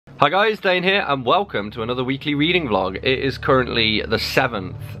Hi guys, Dane here and welcome to another weekly reading vlog. It is currently the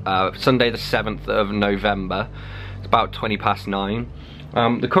 7th, Sunday the 7th of November. It's about 9:20.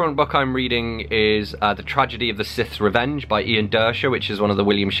 The current book I'm reading is The Tragedy of the Sith's Revenge by Ian Doescher, which is one of the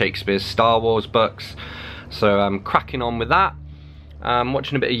William Shakespeare's Star Wars books. So I'm cracking on with that. I'm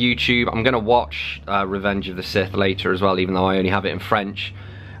watching a bit of YouTube. I'm going to watch Revenge of the Sith later as well, even though I only have it in French.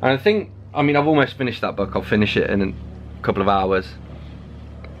 And I've almost finished that book. I'll finish it in a couple of hours.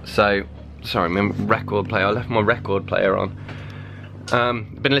 So, sorry, my record player, I left my record player on.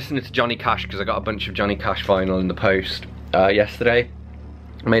 I've been listening to Johnny Cash because I got a bunch of Johnny Cash vinyl in the post yesterday.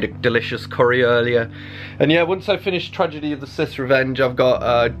 I made a delicious curry earlier. And yeah, once I finish Tragedy of the Sith's Revenge, I've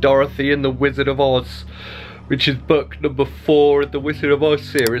got Dorothy and the Wizard of Oz, which is book number 4 of the Wizard of Oz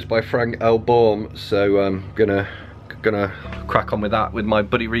series by Frank L. Baum. So I'm gonna crack on with that with my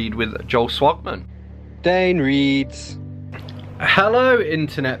buddy read with Joel Swagman. Dane reads. Hello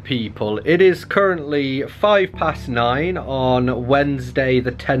internet people, it is currently 9:05 on Wednesday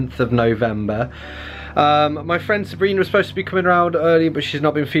the 10th of November. My friend Sabrina was supposed to be coming around early, but she's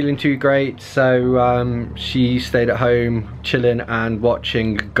not been feeling too great, so she stayed at home chilling and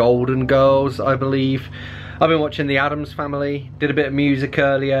watching Golden Girls, I believe. I've been watching The Addams Family, did a bit of music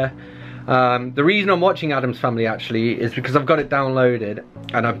earlier. The reason I'm watching Addams Family actually is because I've got it downloaded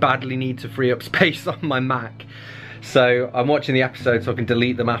and I badly need to free up space on my Mac. So I'm watching the episodes so I can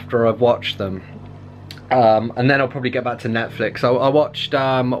delete them after I've watched them. And then I'll probably get back to Netflix. I watched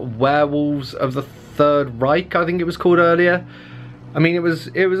Werewolves of the Third Reich, I think it was called earlier. I mean, it was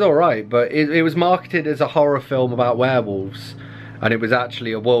alright, but it was marketed as a horror film about werewolves. And it was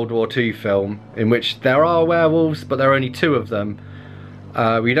actually a World War II film in which there are werewolves, but there are only 2 of them.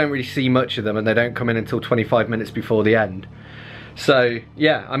 We don't really see much of them and they don't come in until 25 minutes before the end. So,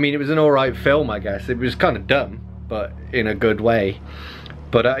 yeah, I mean, it was an alright film, I guess. It was kind of dumb, but in a good way.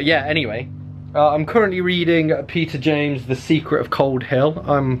 But yeah, anyway, I'm currently reading Peter James' The Secret of Cold Hill.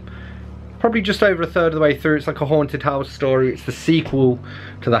 I'm probably just over a third of the way through. It's like a haunted house story. It's the sequel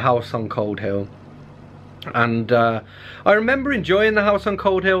to The House on Cold Hill. And I remember enjoying The House on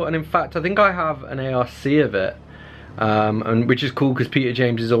Cold Hill, and in fact I think I have an ARC of it, and which is cool because Peter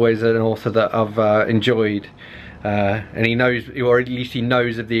James is always an author that I've enjoyed. And he knows, or at least he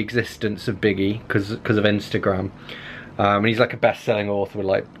knows of the existence of Biggie because of Instagram. And he's like a best-selling author with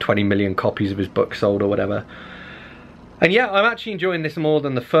like 20 million copies of his book sold or whatever. And yeah, I'm actually enjoying this more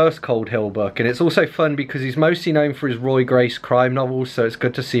than the first Cold Hill book. And it's also fun because he's mostly known for his Roy Grace crime novels, so it's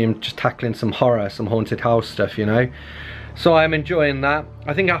good to see him just tackling some horror, some haunted house stuff, you know. So I'm enjoying that.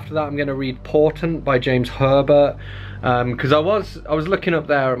 I think after that I'm going to read Portent by James Herbert. Because I was looking up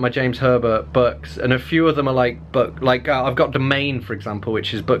there at my James Herbert books, and a few of them are like I've got Domain, for example,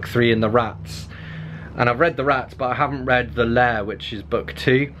 which is book 3 in the Rats, and I've read the Rats, but I haven't read The Lair, which is book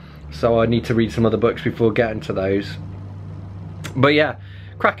 2, so I need to read some other books before getting to those. But yeah,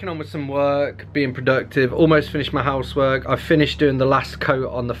 cracking on with some work, being productive, almost finished my housework. I finished doing the last coat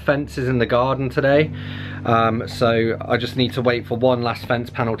on the fences in the garden today, so I just need to wait for one last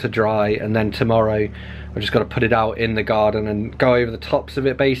fence panel to dry, and then tomorrow I've just got to put it out in the garden and go over the tops of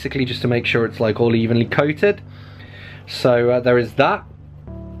it basically, just to make sure it's like all evenly coated. So there is that.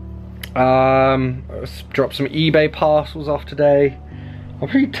 Dropped some eBay parcels off today. I'm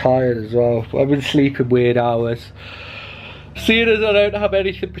pretty tired as well. I've been sleeping weird hours. Seeing as I don't have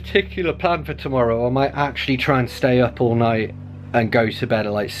anything particular planned for tomorrow, I might actually try and stay up all night and go to bed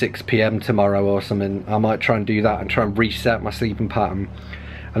at like 6 PM tomorrow or something. I might try and do that and try and reset my sleeping pattern.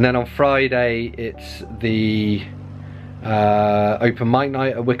 And then on Friday it's the open mic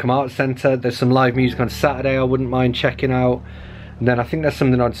night at Wickham Arts Centre. There's some live music on Saturday I wouldn't mind checking out. And then I think there's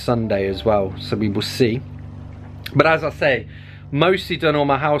something on Sunday as well, so we will see. But as I say, mostly done all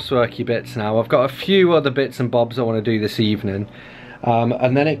my houseworky bits now. I've got a few other bits and bobs I want to do this evening.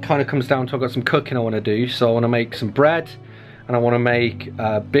 And then it kind of comes down to I've got some cooking I want to do. So I want to make some bread, and I want to make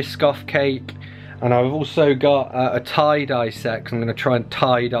Biscoff cake. And I've also got a tie-dye set, because I'm going to try and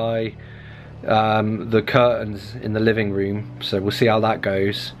tie-dye the curtains in the living room. So we'll see how that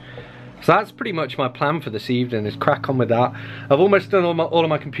goes. So that's pretty much my plan for this evening, is crack on with that. I've almost done all of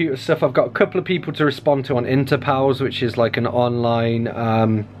my computer stuff. I've got a couple of people to respond to on Interpals, which is like an online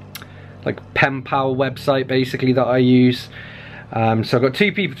like pen pal website basically that I use. So I've got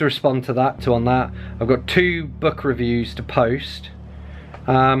 2 people to respond to that, on that. I've got 2 book reviews to post.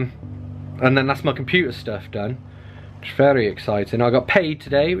 And then that's my computer stuff done, which is very exciting. I got paid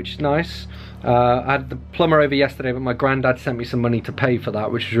today, which is nice. I had the plumber over yesterday, but my granddad sent me some money to pay for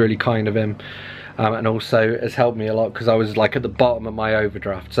that, which was really kind of him. And also has helped me a lot because I was like at the bottom of my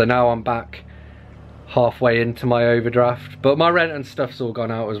overdraft. So now I'm back halfway into my overdraft, but my rent and stuff's all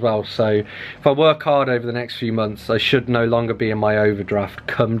gone out as well, so if I work hard over the next few months I should no longer be in my overdraft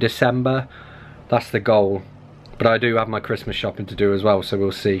come December. That's the goal. But I do have my Christmas shopping to do as well, so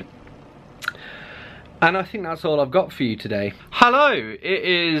we'll see. And I think that's all I've got for you today. Hello, it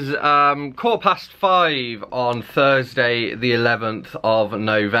is 5:15 on Thursday the 11th of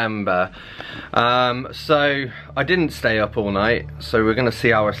November. So I didn't stay up all night, so we're gonna see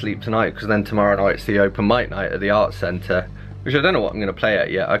how I sleep tonight, because then tomorrow night's the open mic night at the Arts Centre, which I don't know what I'm gonna play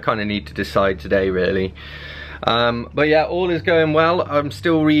at yet. I kind of need to decide today really. But yeah, all is going well. I'm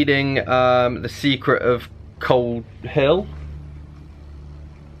still reading The Secret of Cold Hill.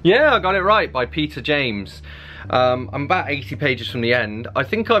 Yeah, I got it right, by Peter James. I'm about 80 pages from the end. I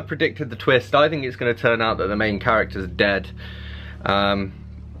think I've predicted the twist. I think it's going to turn out that the main character's dead. Well,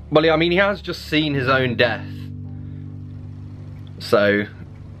 I mean, he has just seen his own death. So,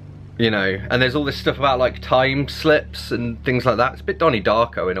 you know, and there's all this stuff about like time slips and things like that. It's a bit Donnie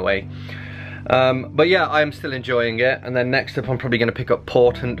Darko in a way. But yeah, I am still enjoying it. And then next up I'm probably going to pick up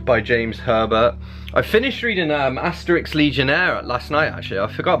Portent by James Herbert. I finished reading Asterix Legionnaire last night actually.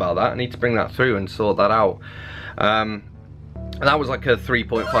 I forgot about that. I need to bring that through and sort that out. And that was like a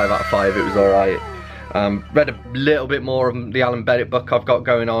 3.5 out of 5. It was alright. Read a little bit more of the Alan Bennett book I've got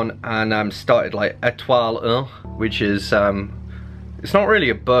going on, and started like Étoile 1, which is it's not really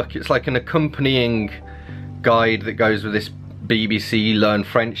a book, it's like an accompanying guide that goes with this BBC Learn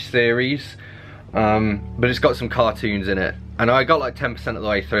French series. But it's got some cartoons in it, and I got like 10% of the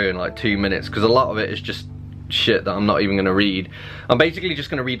way through in like 2 minutes, because a lot of it is just shit that I'm not even going to read. I'm basically just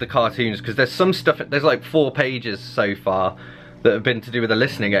going to read the cartoons, because there's some stuff, there's like 4 pages so far that have been to do with a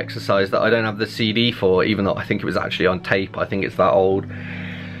listening exercise that I don't have the CD for, even though I think it was actually on tape. I think it's that old.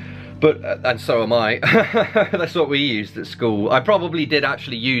 But, and so am I. That's what we used at school. I probably did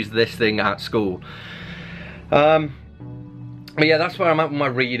actually use this thing at school. But yeah, that's where I'm at with my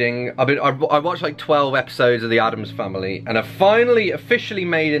reading. I watched like 12 episodes of The Addams Family, and I've finally officially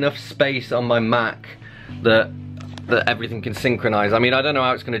made enough space on my Mac that everything can synchronize. I mean, I don't know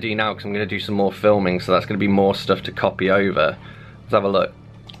how it's going to do now, because I'm going to do some more filming, so that's going to be more stuff to copy over. Let's have a look.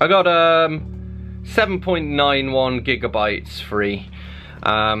 I got 7.91 gigabytes free,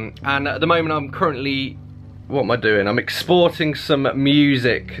 and at the moment I'm currently, what am I doing? I'm exporting some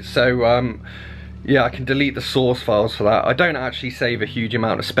music, so yeah, I can delete the source files for that. I don't actually save a huge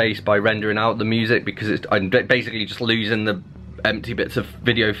amount of space by rendering out the music, because I'm basically just losing the empty bits of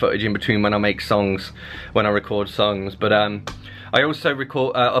video footage in between when I make songs, when I record songs. But I also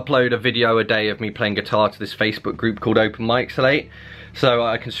upload a video a day of me playing guitar to this Facebook group called Open Mic Slate, so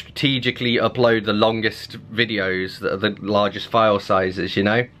I can strategically upload the longest videos that are the largest file sizes, you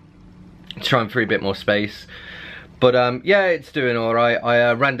know, to try and free a bit more space. But yeah, it's doing alright.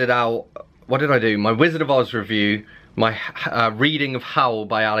 I rendered out, what did I do? My Wizard of Oz review, my reading of Howl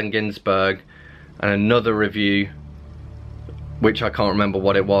by Allen Ginsberg, and another review, which I can't remember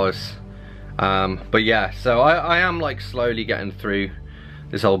what it was. But yeah, so I am like slowly getting through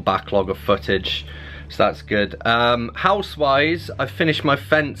this whole backlog of footage, so that's good. House-wise, I finished my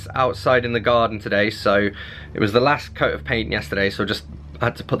fence outside in the garden today, so it was the last coat of paint yesterday, so I just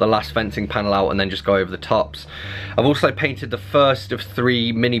had to put the last fencing panel out and then just go over the tops. I've also painted the first of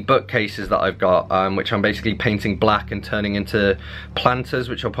 3 mini bookcases that I've got, which I'm basically painting black and turning into planters,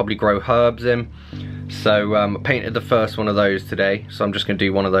 which I'll probably grow herbs in. So I painted the first one of those today, so I'm just going to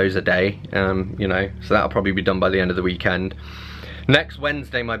do one of those a day, you know, so that'll probably be done by the end of the weekend. Next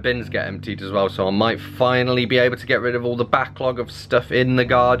Wednesday my bins get emptied as well, so I might finally be able to get rid of all the backlog of stuff in the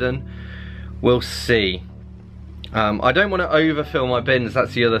garden. We'll see. I don't want to overfill my bins,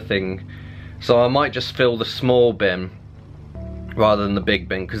 that's the other thing. So I might just fill the small bin rather than the big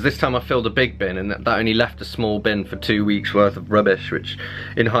bin, because this time I filled a big bin and that only left a small bin for 2 weeks worth of rubbish, which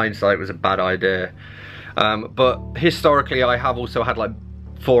in hindsight was a bad idea. But historically I have also had like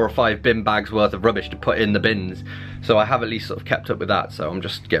 4 or 5 bin bags worth of rubbish to put in the bins, so I have at least sort of kept up with that. So I'm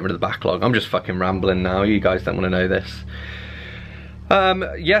just getting rid of the backlog. I'm just fucking rambling now, you guys don't want to know this.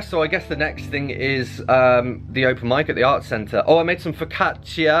 Yeah, so I guess the next thing is the open mic at the Arts Centre. Oh, I made some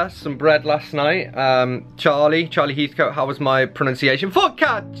focaccia, some bread last night. Charlie Heathcote, how was my pronunciation?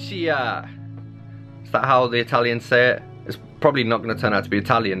 Focaccia! Is that how the Italians say it? It's probably not going to turn out to be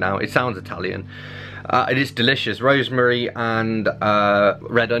Italian now. It sounds Italian. It is delicious. Rosemary and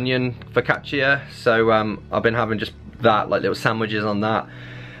red onion focaccia. So I've been having just that, like little sandwiches on that.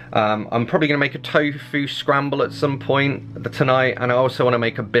 I'm probably going to make a tofu scramble at some point tonight, and I also want to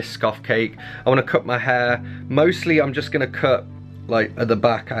make a Biscoff cake. I want to cut my hair. Mostly I'm just going to cut, like at the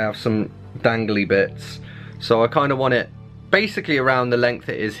back I have some dangly bits, so I kind of want it basically around the length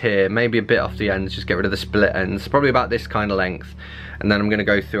it is here, maybe a bit off the ends, just get rid of the split ends, probably about this kind of length. And then I'm going to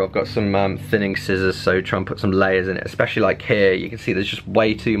go through, I've got some thinning scissors, so try and put some layers in it, especially like here. You can see there's just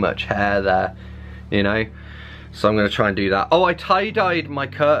way too much hair there, you know. So I'm going to try and do that. Oh, I tie-dyed my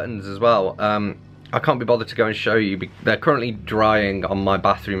curtains as well. I can't be bothered to go and show you. They're currently drying on my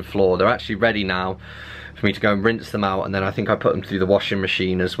bathroom floor. They're actually ready now for me to go and rinse them out, and then I think I put them through the washing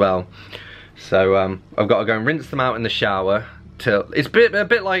machine as well. So I've got to go and rinse them out in the shower. It's a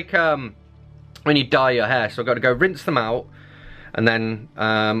bit like when you dye your hair. So I've got to go rinse them out, and then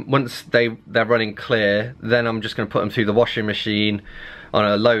once they're running clear, then I'm just going to put them through the washing machine on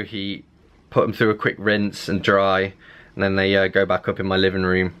a low heat, put them through a quick rinse and dry, and then they go back up in my living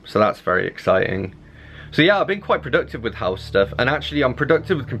room. So that's very exciting. So yeah, I've been quite productive with house stuff, and actually I'm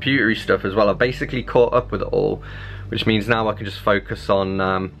productive with computery stuff as well. I've basically caught up with it all, which means now I can just focus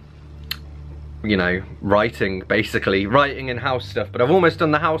on you know, writing, basically writing and house stuff. But I've almost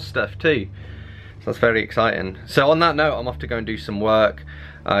done the house stuff too, so that's very exciting. So on that note, I'm off to go and do some work.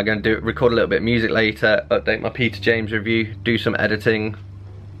 I'm going to record a little bit of music later, update my Peter James review, do some editing.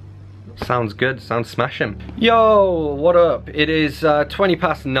 Sounds good, sounds smashing. Yo, what up? It is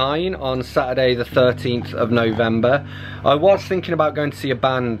 9:20 on Saturday the 13th of November. I was thinking about going to see a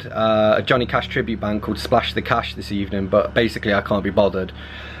band, a Johnny Cash tribute band called Splash the Cash this evening, but basically I can't be bothered.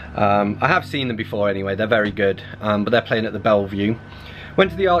 I have seen them before anyway, they're very good, but they're playing at the Bellevue.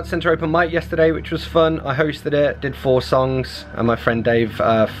 Went to the Arts Centre open mic yesterday, which was fun. I hosted it, did 4 songs, and my friend Dave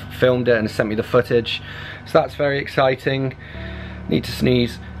filmed it and sent me the footage. So that's very exciting. Need to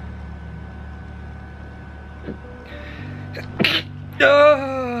sneeze.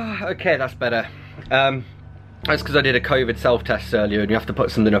 Okay, that's better. That's because I did a COVID self-test earlier, and you have to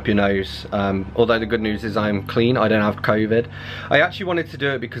put something up your nose. Although the good news is I'm clean, I don't have COVID. I actually wanted to do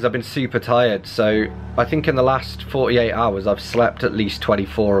it because I've been super tired, so I think in the last 48 hours I've slept at least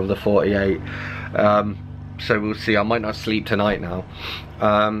 24 of the 48. So we'll see, I might not sleep tonight now.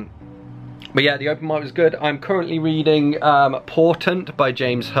 But yeah, the open mic was good. I'm currently reading Portent by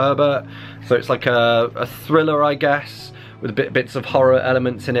James Herbert. So it's like a thriller, I guess, with bits of horror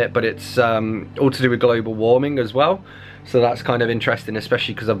elements in it, but it's all to do with global warming as well. So that's kind of interesting,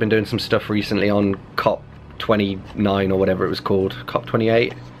 especially because I've been doing some stuff recently on COP29 or whatever it was called,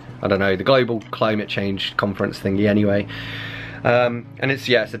 COP28. I don't know, the global climate change conference thingy anyway. And it's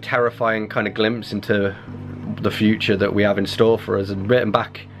a terrifying kind of glimpse into the future that we have in store for us, and written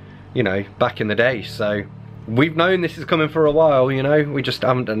back, you know, back in the day. So we've known this is coming for a while, you know, we just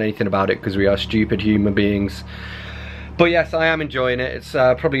haven't done anything about it because we are stupid human beings. But yes, I am enjoying it. It's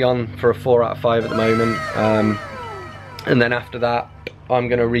probably on for a 4 out of 5 at the moment. And then after that, I'm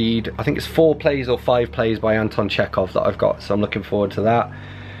going to read, I think it's 4 plays or 5 plays by Anton Chekhov that I've got, so I'm looking forward to that.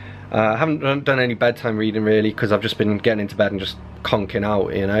 I haven't done any bedtime reading really, because I've just been getting into bed and just conking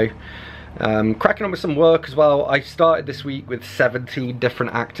out, you know. Cracking on with some work as well. I started this week with 17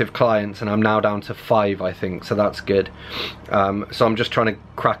 different active clients, and I'm now down to 5, I think, so that's good. So I'm just trying to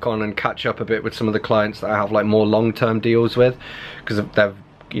crack on and catch up a bit with some of the clients that I have like more long-term deals with, because they've,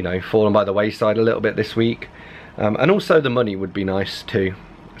 you know, fallen by the wayside a little bit this week. And also the money would be nice too.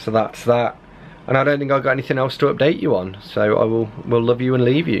 So that's that. And I don't think I've got anything else to update you on, so I will love you and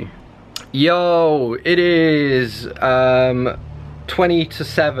leave you. Yo, it is 20 to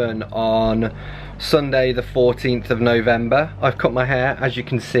 7 on Sunday the 14th of November. I've cut my hair, as you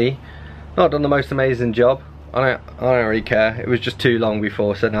can see. Not done the most amazing job. I don't really care. It was just too long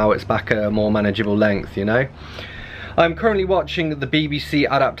before, so now it's back at a more manageable length, you know. I'm currently watching the BBC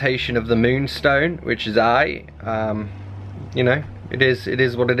adaptation of The Moonstone, which is you know, it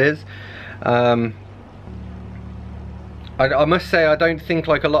is what it is. I must say, I don't think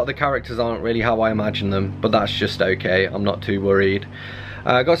like a lot of the characters aren't really how I imagine them, but that's just okay. I'm not too worried.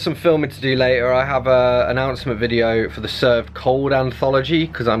 I got some filming to do later. I have an announcement video for the Served Cold anthology,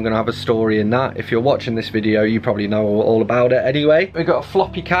 because I'm going to have a story in that. If you're watching this video, you probably know all about it anyway. We got a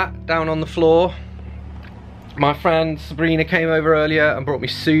floppy cat down on the floor. My friend Sabrina came over earlier and brought me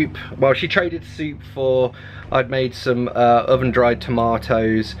soup. Well, she traded soup for, I'd made some oven-dried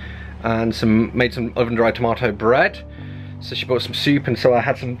tomatoes and made some oven-dried tomato bread. So she brought some soup, and so I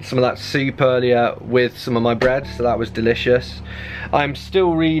had some of that soup earlier with some of my bread, so that was delicious. I'm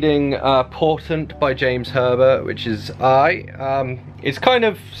still reading Portent by James Herbert, which is it's kind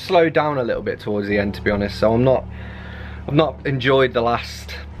of slowed down a little bit towards the end, to be honest, so I've not enjoyed the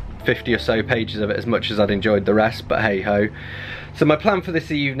last 50 or so pages of it as much as I'd enjoyed the rest, but hey ho. So my plan for this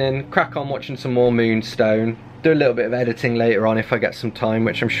evening, crack on watching some more Moonstone, do a little bit of editing later on if I get some time,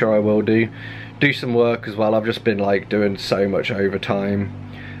 which I'm sure I will do some work as well. I've just been like doing so much overtime,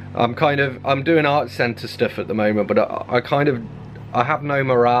 I'm doing art centre stuff at the moment, but I have no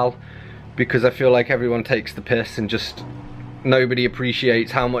morale, because I feel like everyone takes the piss and just nobody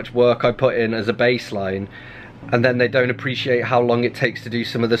appreciates how much work I put in as a baseline, and then they don't appreciate how long it takes to do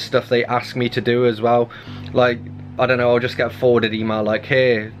some of the stuff they ask me to do as well. Like, I don't know, I'll just get a forwarded email like,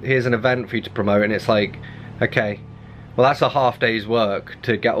 here's an event for you to promote, and it's like, okay, well that's a half day's work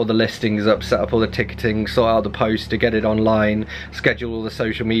to get all the listings up, set up all the ticketing, sort out the post, to get it online, schedule all the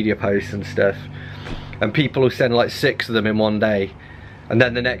social media posts and stuff. And people will send like 6 of them in one day, and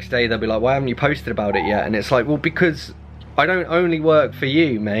then the next day they'll be like, why haven't you posted about it yet? And it's like, well, because I don't only work for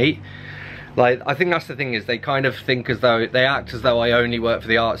you, mate. Like, I think that's the thing, is they kind of think as though, they act as though I only work for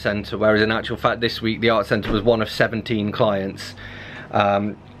the art centre, whereas in actual fact this week the art centre was one of 17 clients.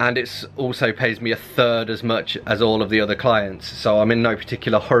 And it's also pays me 1/3 as much as all of the other clients, so I'm in no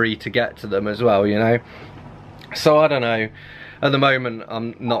particular hurry to get to them as well, you know. So I don't know, at the moment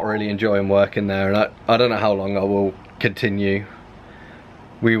I'm not really enjoying working there, and I don't know how long I will continue.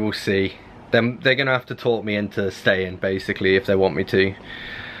 We will see. They're gonna have to talk me into staying, basically, if they want me to.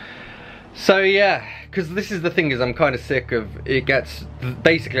 So yeah, because this is the thing, is I'm kind of sick of it.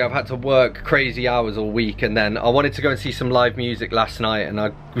 Basically I've had to work crazy hours all week, and then I wanted to go and see some live music last night, and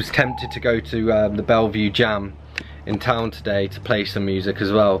I was tempted to go to the Bellevue Jam in town today to play some music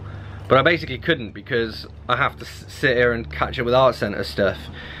as well, but I basically couldn't, because I have to sit here and catch up with art centre stuff.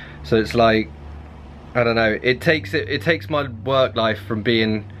 So it's like, I don't know, it takes my work life from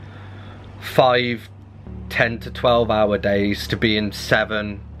being 5, 10 to 12 hour days to being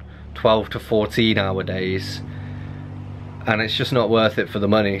 7, 12 to 14 hour days, and it's just not worth it for the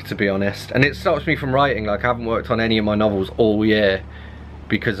money, to be honest. And it stops me from writing. Like, I haven't worked on any of my novels all year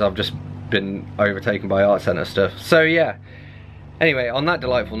because I've just been overtaken by art centre stuff. So yeah, anyway, on that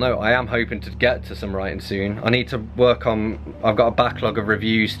delightful note, I am hoping to get to some writing soon. I need to work on, I've got a backlog of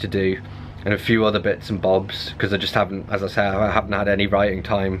reviews to do and a few other bits and bobs, because I just haven't, as I say, I haven't had any writing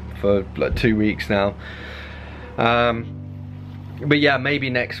time for like 2 weeks now. But yeah,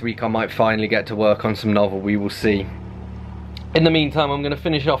 maybe next week I might finally get to work on some novel, we will see. In the meantime, I'm going to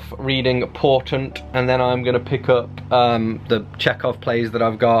finish off reading Portent, and then I'm going to pick up the Chekhov plays that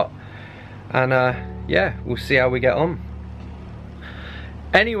I've got, and yeah, we'll see how we get on.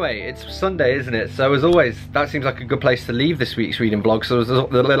 Anyway, it's Sunday, isn't it? So as always, that seems like a good place to leave this week's reading vlog. So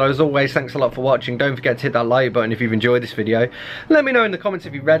as always, thanks a lot for watching. Don't forget to hit that like button if you've enjoyed this video. Let me know in the comments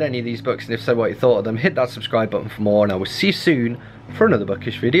if you've read any of these books, and if so, what you thought of them. Hit that subscribe button for more, and I will see you soon for another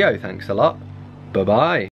bookish video. Thanks a lot. Bye bye.